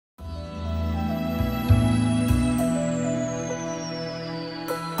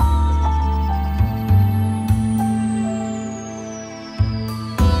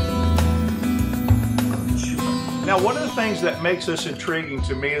Now, one of the things that makes this intriguing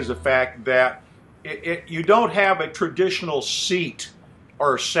to me is the fact that you don't have a traditional seat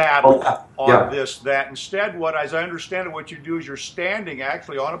or saddle on this. That instead, as I understand it, what you do is you're standing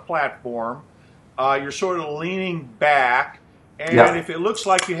actually on a platform. You're sort of leaning back, and if it looks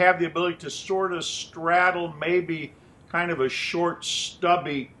like you have the ability to sort of straddle maybe kind of a short,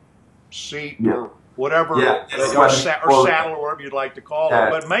 stubby seat or whatever, or saddle or whatever you'd like to call it.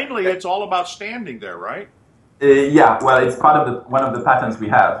 But mainly, it's all about standing there, right? Well, it's part of one of the patterns we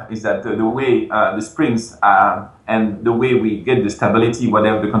have is that the way the springs and the way we get the stability,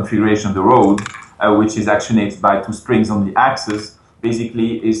 whatever the configuration of the road, which is actuated by two springs on the axis,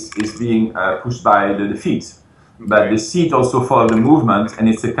 basically is being pushed by the feet. But the seat also follows the movement, and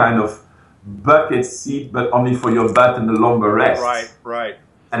it's a kind of bucket seat, but only for your butt and the lumbar rest. Right.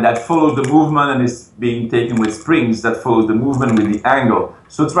 And that follows the movement and is being taken with springs that follows the movement with the angle.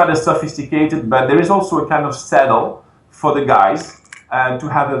 So it's rather sophisticated, but there is also a kind of saddle for the guys to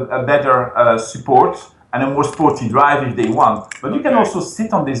have a better support and a more sporty drive if they want. But you can also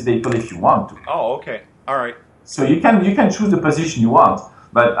sit on this vehicle if you want to. Oh, okay. All right. So you can choose the position you want.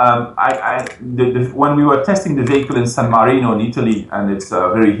 But when we were testing the vehicle in San Marino in Italy, and it's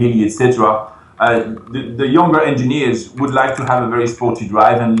very hilly, etc., the younger engineers would like to have a very sporty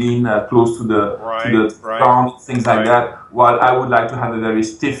drive and lean close to the ground, things like that, while I would like to have a very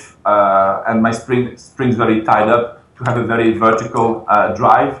stiff and my springs very tied up to have a very vertical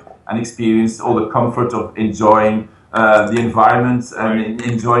drive and experience all the comfort of enjoying the environment and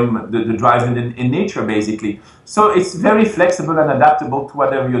enjoying the drive in nature, basically. So it's very flexible and adaptable to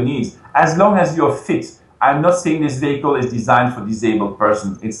whatever your needs, as long as you're fit. I'm not saying this vehicle is designed for disabled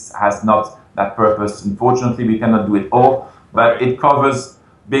persons. It has not that purpose. Unfortunately, we cannot do it all, but it covers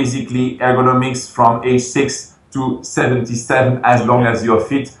basically ergonomics from age 6 to 77 as long as you're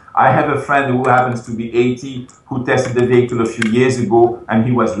fit. I have a friend who happens to be 80 who tested the vehicle a few years ago and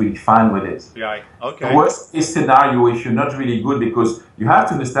he was really fine with it. Yeah, okay. The worst case scenario, if you're not really good, because you have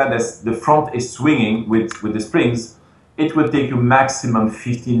to understand that the front is swinging with the springs, it will take you maximum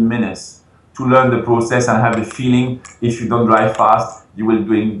 15 minutes to learn the process and have the feeling. If you don't drive fast, you will be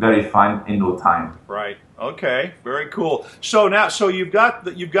doing very fine in no time. Right. Okay. Very cool. So now, you've got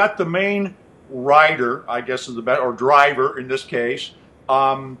the main rider, I guess is the best, or driver in this case.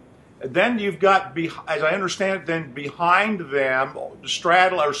 Then you've got, as I understand it, then behind them,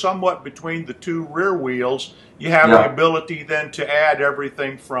 straddle or somewhat between the two rear wheels, you have the ability then to add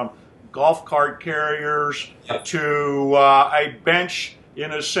everything from golf cart carriers to a bench,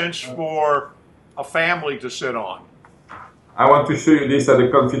 in a sense, for a family to sit on. I want to show you this at a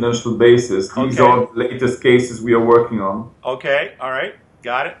confidential basis. These are the latest cases we are working on. Okay, all right,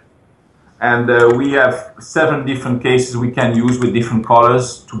 got it. And we have 7 different cases we can use with different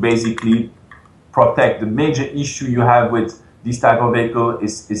colors to basically protect. The major issue you have with this type of vehicle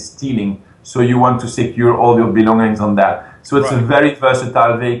is stealing. So you want to secure all your belongings on that. So it's a very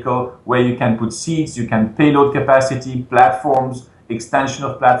versatile vehicle where you can put seats, you can payload capacity, platforms, extension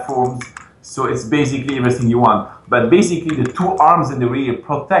of platforms. So it's basically everything you want. But basically the 2 arms in the rear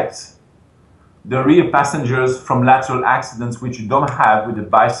protect the rear passengers from lateral accidents, which you don't have with a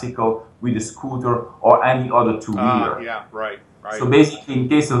bicycle, with a scooter, or any other two-wheeler. Yeah, right. So basically, in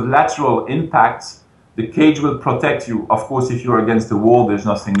case of lateral impact, the cage will protect you. Of course, if you're against the wall, there's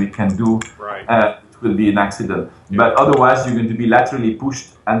nothing we can do. It will be an accident. But otherwise, you're going to be laterally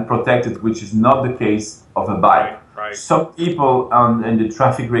pushed and protected, which is not the case of a bike. Some people in the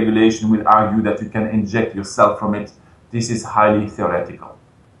traffic regulation will argue that you can inject yourself from it. This is highly theoretical.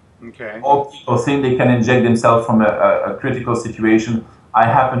 All people think they can inject themselves from a critical situation. I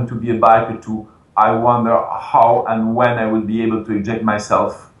happen to be a biker too. I wonder how and when I will be able to inject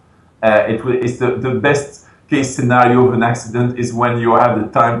myself. It's the best case scenario of an accident is when you have the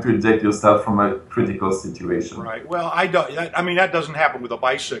time to inject yourself from a critical situation. Right. Well, I mean, that doesn't happen with a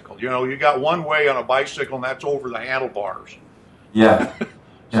bicycle. You know, you got one way on a bicycle, and that's over the handlebars. Yeah.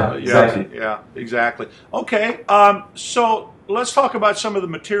 Exactly. Yeah, exactly. Okay. So let's talk about some of the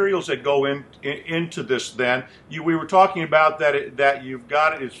materials that go into this. Then we were talking about that you've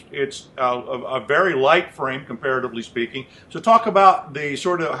got it's a very light frame comparatively speaking. So talk about the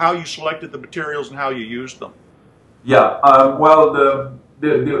sort of how you selected the materials and how you used them. Yeah. Well,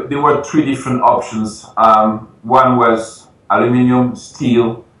 there were 3 different options. One was aluminum,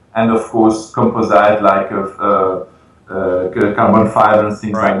 steel, and of course composite, like carbon fiber and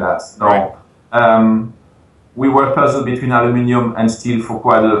things like that. So we were puzzled between aluminum and steel for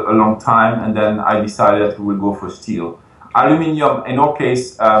quite a long time, and then I decided we will go for steel. Aluminum, in our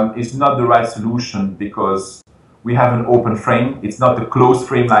case, is not the right solution because we have an open frame. It's not a closed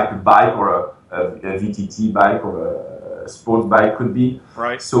frame like a bike or a VTT bike or a sports bike could be.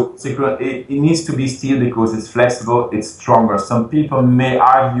 Right. So it needs to be steel because it's flexible, it's stronger. Some people may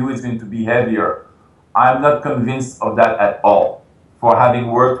argue it's going to be heavier. I'm not convinced of that at all. For having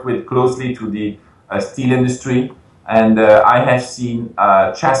worked closely to the steel industry, and I have seen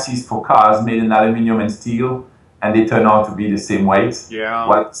chassis for cars made in aluminum and steel, and they turn out to be the same weight. Yeah.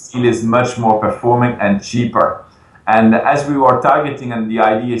 While steel is much more performing and cheaper. And as we were targeting, and the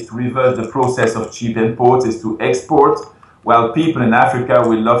idea is to reverse the process of cheap imports, is to export, while people in Africa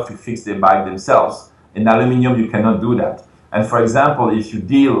will love to fix their bike themselves. In aluminum, you cannot do that. And for example, if you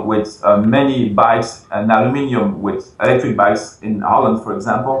deal with many bikes and aluminum with electric bikes in Holland, for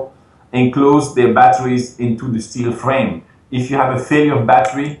example, enclose their batteries into the steel frame. If you have a failure of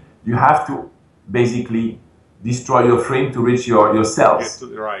battery, you have to basically destroy your frame to reach your cells.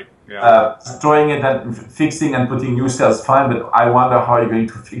 Right. Yeah. Destroying it and fixing and putting new cells, fine, but I wonder how you're going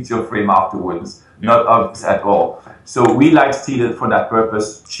to fix your frame afterwards. Yeah. Not obvious at all. So we like steel for that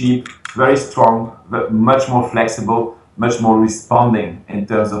purpose. Cheap, very strong, but much more flexible, much more responding in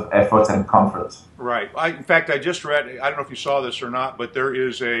terms of effort and comfort. Right. In fact, I just read, I don't know if you saw this or not, but there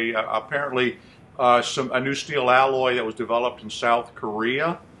is apparently a new steel alloy that was developed in South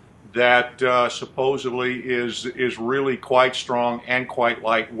Korea that supposedly is really quite strong and quite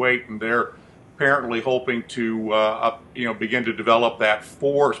lightweight, and they're apparently hoping to begin to develop that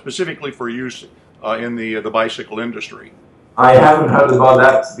specifically for use in the bicycle industry. I haven't heard about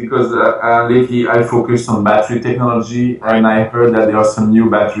that because lately I focused on battery technology, right. And I heard that there are some new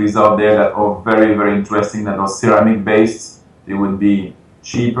batteries out there that are very, very interesting, that are ceramic based. They would be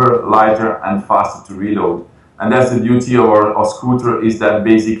cheaper, lighter, and faster to reload. And that's the beauty of our scooter, is that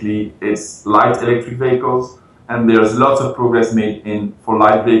basically it's light electric vehicles, and there's lots of progress made for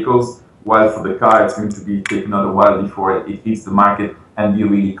light vehicles, while for the car it's going to be taken out a while before it hits the market and be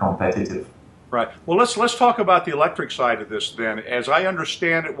really competitive. Right. Well, let's talk about the electric side of this then. As I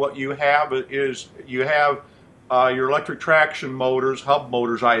understand it, what you have is your electric traction motors, hub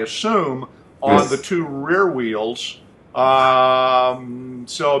motors, I assume, on yes. The two rear wheels.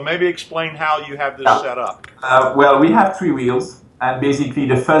 So maybe explain how you have this set up. Well, we have three wheels, and basically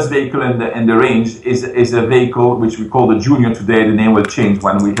the first vehicle in the range is a vehicle which we call the Junior today. The name will change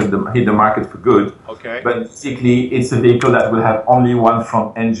when we hit the market for good. Okay. But basically, it's a vehicle that will have only one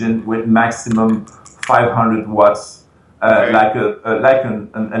front engine with maximum 500 watts, okay. like an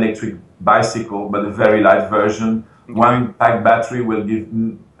electric bicycle, but a very light version. Okay. One pack battery will give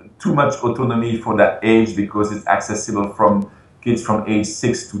too much autonomy for that age because it's accessible from kids from age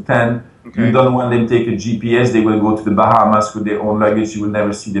 6 to 10. Okay. You don't want them to take a GPS, they will go to the Bahamas with their own luggage, you will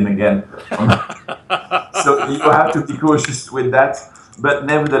never see them again. So you have to be cautious with that. But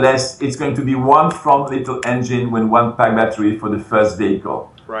nevertheless, it's going to be one front little engine with one pack battery for the first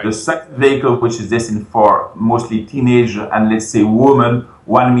vehicle. Right. The second vehicle, which is destined for mostly teenager and let's say women,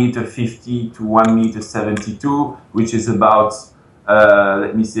 1.50 m to 1.72 m, which is about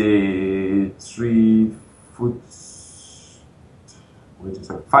let me say 3 foot,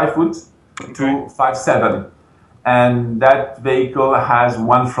 5 foot okay. to 5'7", and that vehicle has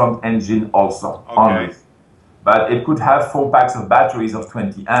one front engine also. Okay. Only. But it could have 4 packs of batteries of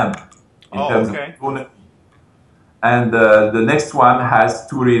 20 amp in terms okay. of autonomy. And the next one has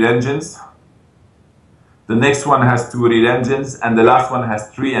 2 rear engines. The next one has 2 rear engines, and the last one has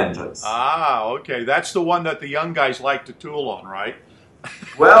 3 engines. Ah, okay. That's the one that the young guys like to tool on, right?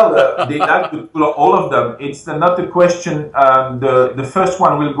 Well, they like to tool all of them. It's not a question. The first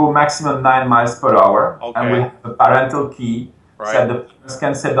one will go maximum 9 miles per hour, okay. and will have a parental key right. that the parents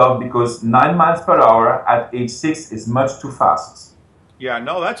can set off, because 9 miles per hour at age 6 is much too fast. Yeah,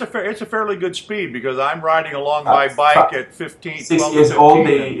 no, it's a fairly good speed, because I'm riding along my bike at 15, 6 years old,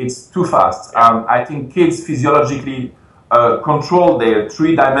 it's too fast. Yeah. I think kids physiologically control their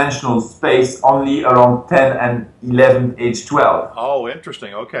 3-dimensional space only around 10 and 11, age 12. Oh,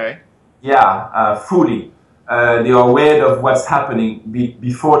 interesting. Okay. Yeah, fully. They are aware of what's happening.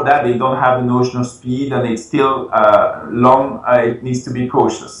 Before that, they don't have the notion of speed, and it's still long. It needs to be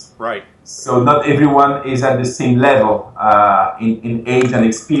cautious. Right. So not everyone is at the same level in age and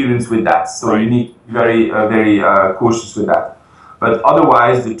experience with that. So right. you need to be very cautious with that. But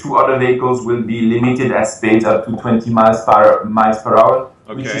otherwise, the 2 other vehicles will be limited at speed up to 20 miles per hour,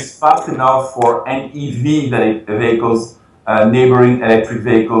 okay. which is fast enough for NEV vehicles, neighboring electric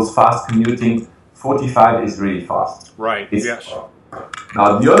vehicles, fast commuting. 45 is really fast. Right. Yes.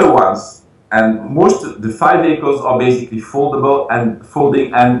 Now the other ones, and the 5 vehicles are basically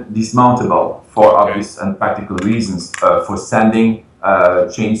folding and dismountable for okay. obvious and practical reasons, for sanding,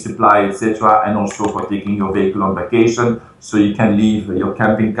 change supply, etc., and also for taking your vehicle on vacation. So you can leave your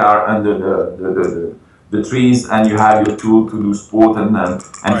camping car under the trees, and you have your tool to do sport and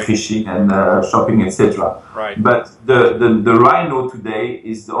Right. fishing and shopping, etc. Right. But the Rhino today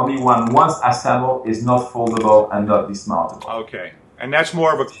is the only one, once assembled, is not foldable and not dismountable. Okay. And that's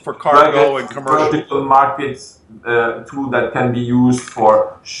more of a for cargo and commercial. Vertical market tool that can be used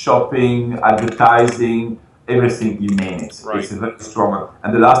for shopping, advertising, everything, you name it. Right. It's a very strong one.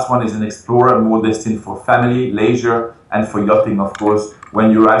 And the last one is an Explorer, more destined for family, leisure, and for yachting, of course.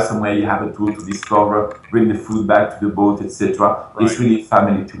 When you arrive somewhere, you have a tool to discover, bring the food back to the boat, etc. Right. It's really a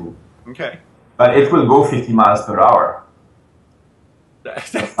family tool. Okay. But it will go 50 miles per hour.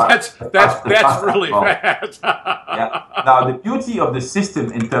 That's really fast. Yeah. Now, the beauty of the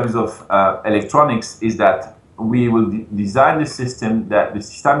system in terms of electronics is that we will design the system, that the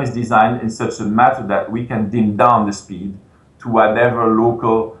system is designed in such a manner that we can dim down the speed to whatever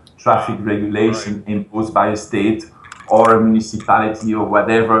local traffic regulation imposed by a state or a municipality or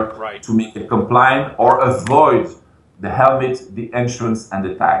whatever, to make it compliant or avoid the helmet, the insurance, and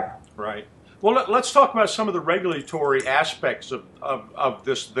the tag. Right. Well, let's talk about some of the regulatory aspects of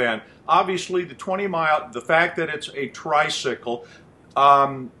this then. Obviously, the 20-mile, the fact that it's a tricycle,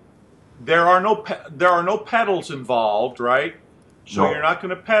 there are no pedals involved, right? So you're not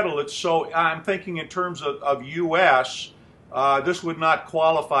going to pedal it. So I'm thinking in terms of U.S., this would not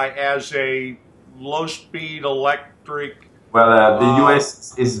qualify as a low-speed electric. Well, the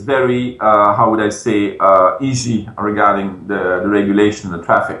U.S. is very, how would I say, easy regarding the regulation of the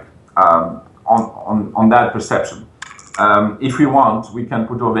traffic. On that perception. If we want, we can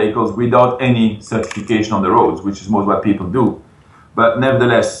put our vehicles without any certification on the roads, which is most what people do. But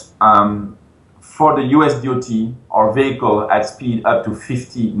nevertheless, for the US DOT, our vehicle at speed up to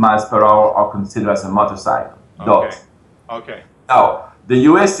 50 miles per hour are considered as a motorcycle. Okay. Okay. Now, the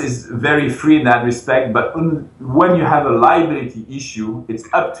US is very free in that respect, but when you have a liability issue, it's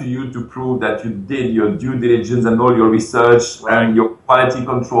up to you to prove that you did your due diligence and all your research and your quality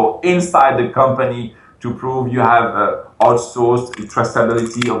control inside the company to prove you have outsourced the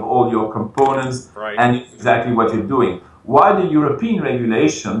traceability of all your components and exactly what you're doing. While the European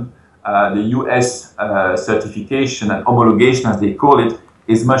regulation, the US certification and homologation, as they call it,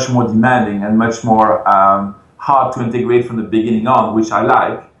 is much more demanding and much more hard to integrate from the beginning on, which I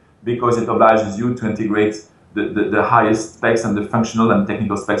like, because it obliges you to integrate the highest specs and the functional and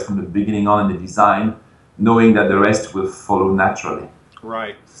technical specs from the beginning on in the design, knowing that the rest will follow naturally.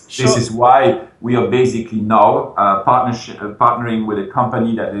 Right. This is why we are basically now partnering with a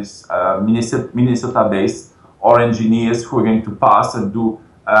company that is Minnesota-based, or engineers who are going to pass and do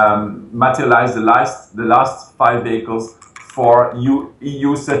materialize the last 5 vehicles for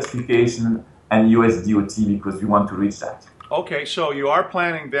EU certification and US DOT, because we want to reach that. Okay, so you are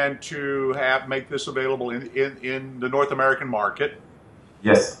planning then to make this available in the North American market.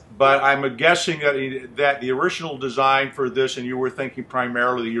 Yes. But I'm guessing that the original design for this, and you were thinking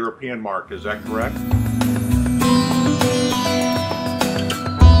primarily the European market, is that correct?